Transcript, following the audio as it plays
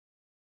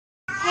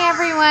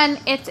everyone,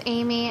 it's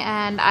Amy,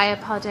 and I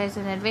apologize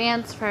in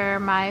advance for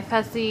my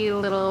fussy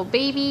little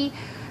baby.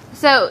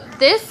 So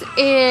this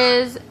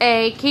is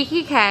a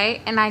kikki,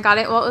 and I got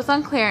it while it was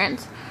on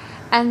clearance.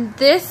 And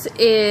this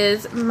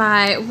is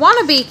my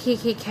wannabe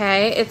kikki.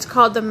 It's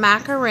called the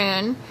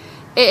Macaroon.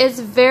 It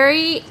is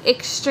very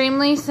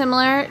extremely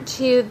similar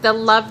to the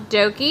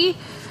LoveDoki.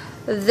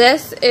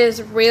 This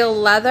is real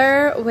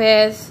leather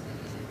with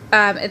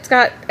it's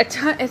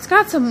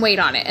got some weight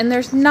on it, and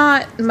there's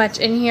not much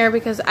in here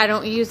because I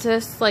don't use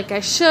this like I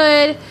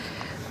should.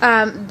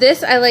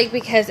 This I like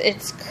because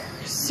it's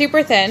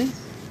super thin,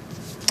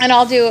 and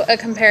I'll do a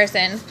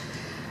comparison.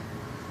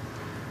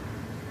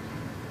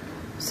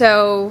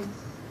 So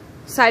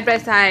side by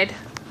side,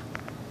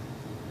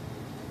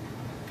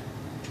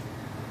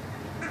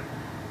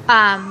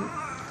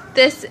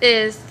 this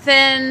is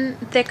thin,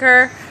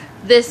 thicker.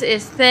 This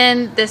is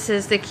thin. This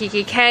is the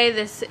kikki.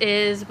 This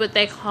is what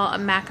they call a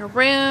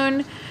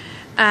macaroon.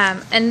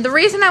 And the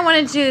reason I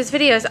wanted to do this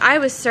video is I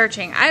was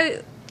searching.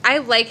 I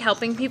like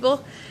helping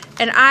people,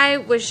 and I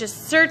was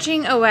just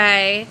searching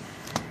away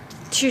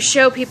to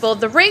show people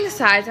the ring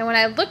size. And when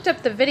I looked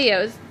up the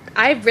videos,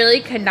 I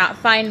really could not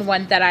find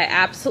one that I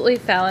absolutely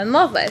fell in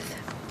love with.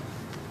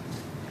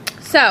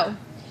 So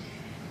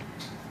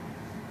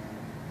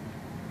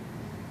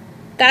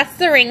that's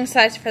the ring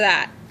size for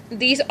that.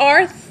 These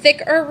are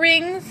thicker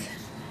rings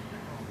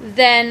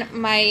than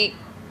my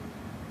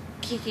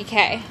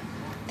kikki.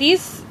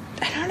 These,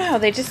 I don't know,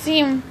 they just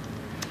seem,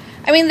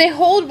 I mean, they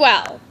hold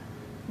well,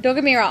 don't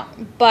get me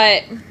wrong,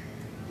 but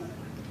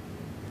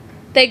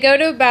they go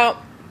to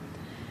about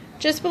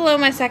just below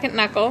my second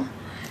knuckle,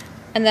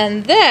 and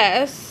then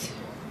this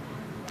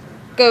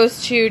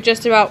goes to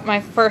just about my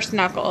first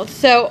knuckle.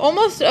 So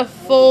almost a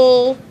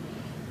full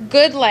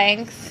good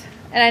length.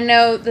 And I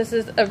know this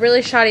is a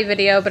really shoddy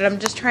video, but I'm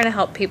just trying to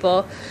help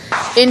people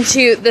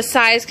into the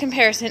size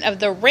comparison of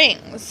the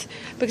rings.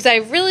 Because I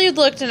really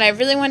looked and I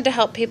really wanted to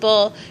help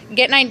people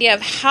get an idea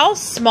of how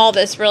small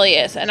this really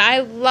is. And I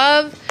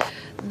love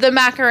the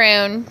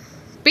Macaroon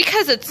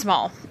because it's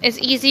small. It's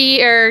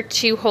easier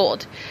to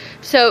hold.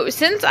 So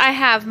since I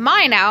have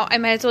mine out, I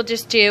might as well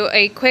just do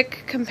a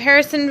quick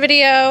comparison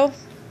video.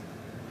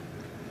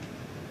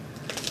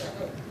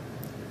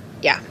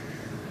 Yeah.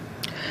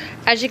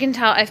 As you can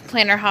tell, I've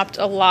planner hopped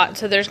a lot,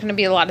 so there's going to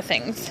be a lot of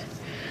things.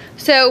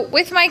 So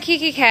with my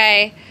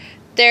kikki,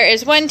 there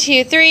is 1,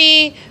 2,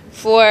 3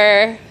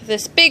 for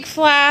this big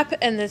flap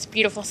and this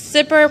beautiful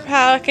zipper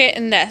pocket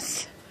and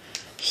this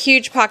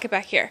huge pocket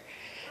back here.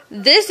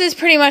 This is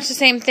pretty much the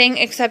same thing,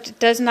 except it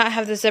does not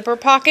have the zipper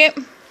pocket.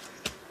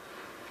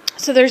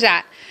 So there's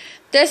that.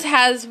 This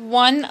has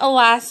one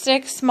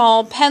elastic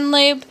small pen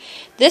loop.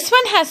 This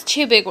one has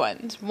two big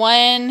ones.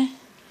 1,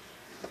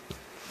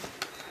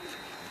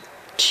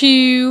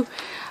 2.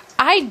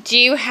 I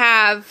do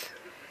have,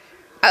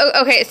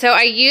 okay, so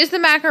I use the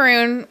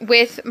Macaroon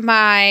with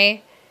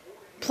my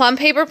plum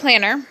paper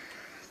planner,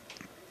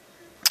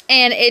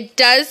 and it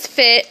does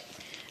fit.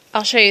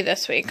 I'll show you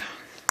this week.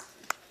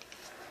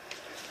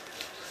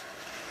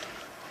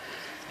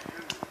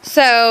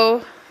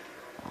 So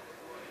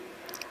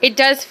it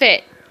does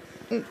fit.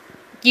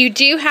 You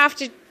do have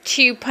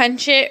to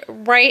punch it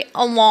right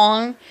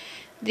along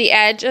the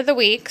edge of the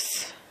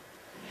weeks,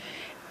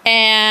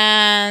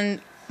 and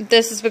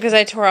this is because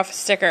I tore off a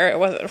sticker. It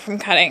wasn't from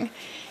cutting.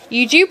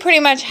 You do pretty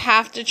much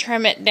have to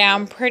trim it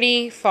down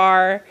pretty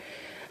far.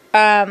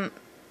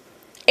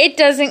 It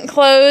doesn't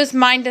close.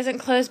 Mine doesn't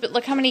close, but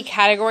look how many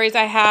categories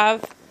I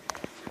have.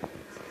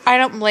 I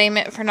don't blame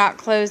it for not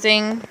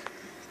closing.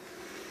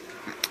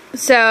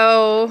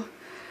 So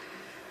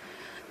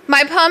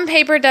my plum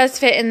paper does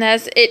fit in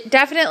this. It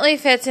definitely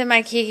fits in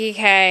my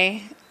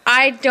kikki.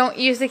 I don't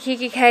use the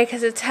kikki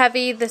because it's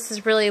heavy. This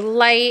is really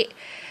light.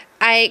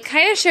 I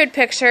kind of showed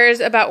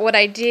pictures about what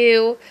I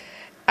do.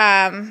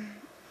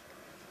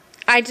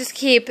 I just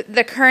keep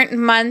the current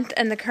month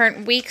and the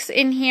current weeks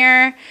in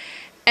here.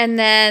 And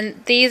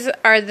then these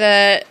are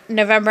the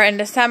November and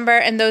December,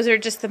 and those are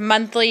just the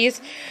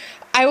monthlies.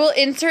 I will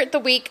insert the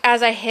week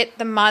as I hit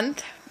the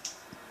month.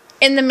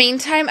 In the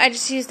meantime, I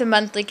just use the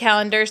monthly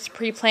calendars to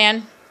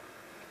pre-plan.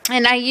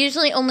 And I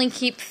usually only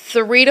keep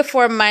 3 to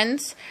 4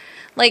 months,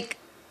 like,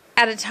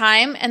 at a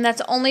time, and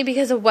that's only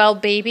because of well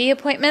baby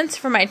appointments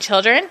for my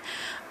children.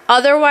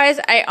 Otherwise,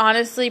 I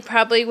honestly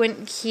probably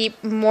wouldn't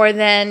keep more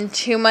than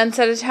 2 months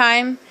at a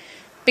time,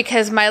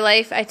 because my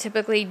life, I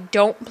typically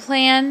don't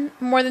plan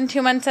more than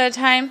 2 months at a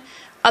time,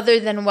 other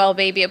than well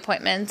baby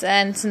appointments.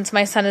 And since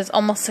my son is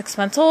almost 6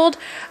 months old,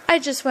 I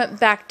just went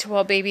back to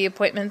well baby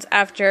appointments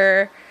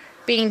after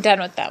being done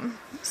with them.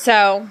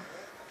 So,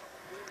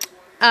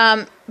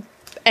 and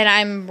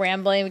I'm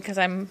rambling because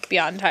I'm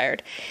beyond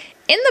tired.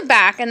 In the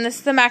back, and this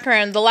is the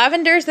Macaroon, the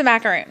lavender is the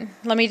Macaroon.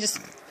 Let me just,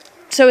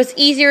 so it's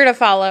easier to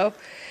follow,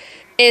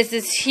 is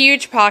this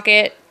huge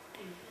pocket.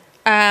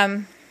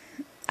 I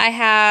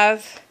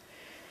have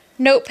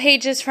note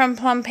pages from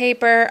plum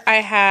paper. I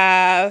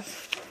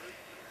have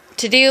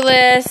to-do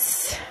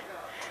lists.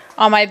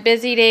 On my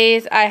busy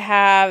days, I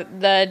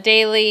have the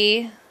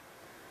daily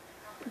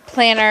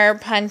planner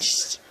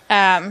punched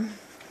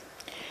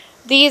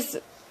These,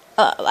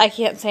 I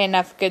can't say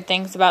enough good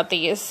things about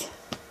this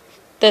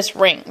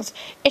rings.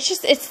 It's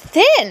just, it's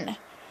thin.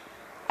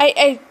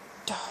 I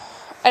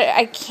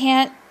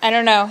can't, I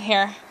don't know,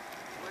 here.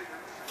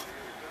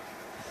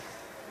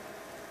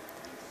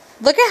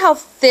 Look at how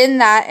thin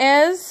that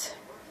is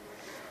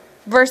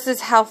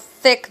versus how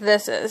thick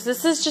this is.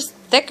 This is just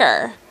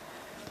thicker.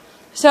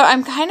 So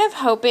I'm kind of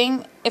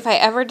hoping if I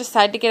ever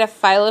decide to get a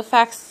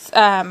Filofax,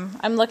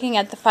 I'm looking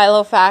at the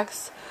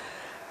Filofax.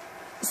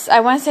 I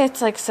want to say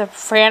it's like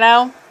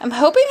Soprano. I'm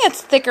hoping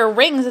it's thicker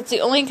rings. It's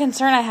the only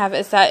concern I have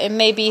is that it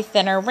may be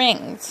thinner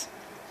rings.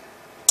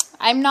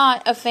 I'm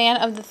not a fan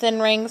of the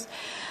thin rings.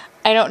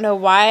 I don't know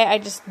why. I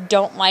just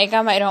don't like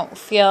them. I don't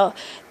feel...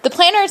 The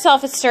planner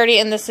itself is sturdy,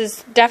 and this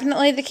is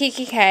definitely the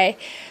Kikki K.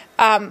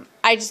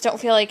 I just don't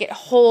feel like it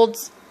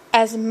holds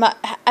as much...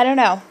 I don't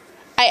know.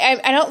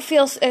 I don't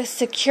feel as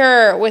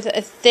secure with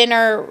a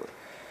thinner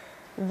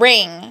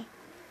ring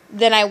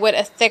than I would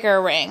a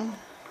thicker ring.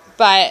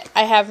 But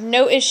I have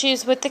no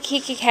issues with the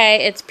Kikki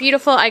K. It's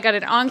beautiful. I got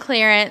it on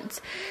clearance.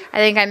 I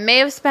think I may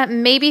have spent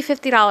maybe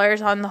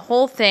 $50 on the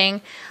whole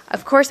thing.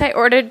 Of course, I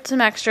ordered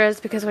some extras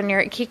because when you're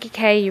at Kikki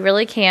K, you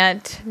really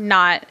can't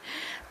not.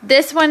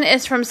 This one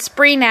is from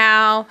Spree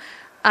Now.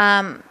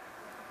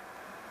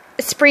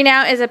 Spree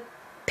Now is a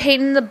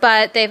pain in the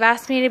butt. They've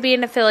asked me to be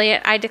an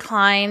affiliate. I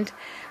declined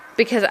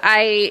because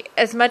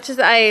as much as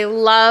I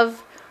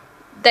love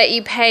that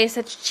you pay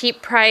such a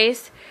cheap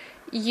price,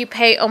 you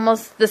pay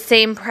almost the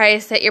same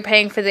price that you're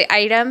paying for the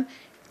item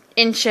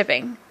in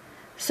shipping.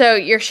 So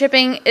your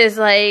shipping is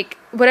like,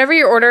 whatever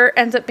your order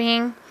ends up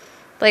being,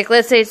 like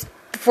let's say it's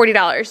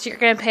 $40, you're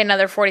going to pay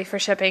another $40 for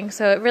shipping.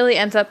 So it really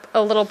ends up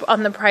a little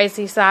on the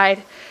pricey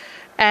side,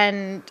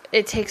 and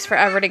it takes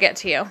forever to get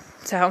to you.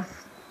 So,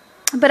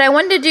 but I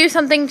wanted to do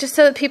something just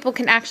so that people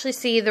can actually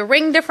see the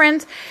ring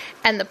difference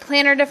and the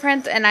planner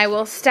difference, and I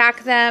will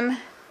stack them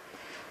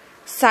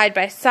side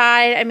by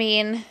side. I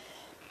mean...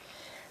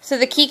 So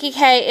the Kikki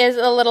K is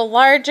a little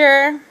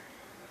larger.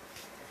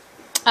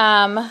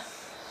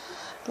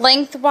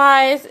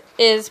 Lengthwise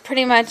is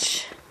pretty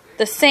much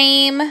the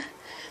same,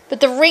 but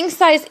the ring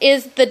size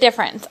is the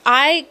difference.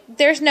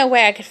 There's no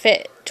way I could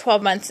fit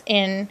 12 months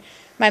in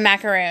my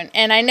Macaroon.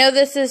 And I know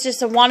this is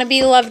just a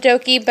wannabe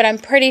LoveDoki, but I'm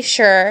pretty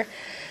sure,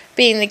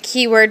 being the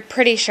keyword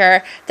pretty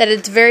sure, that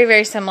it's very,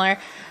 very similar.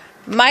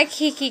 My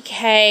Kikki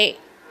K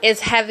is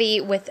heavy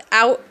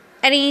without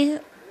any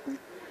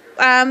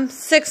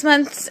 6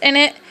 months in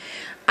it.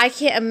 I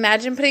can't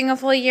imagine putting a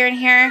full year in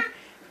here.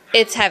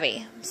 It's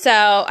heavy. So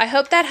I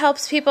hope that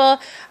helps people.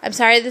 I'm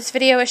sorry this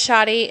video is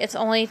shoddy. It's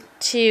only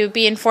to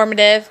be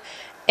informative,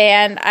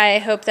 and I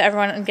hope that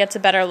everyone gets a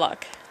better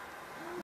look.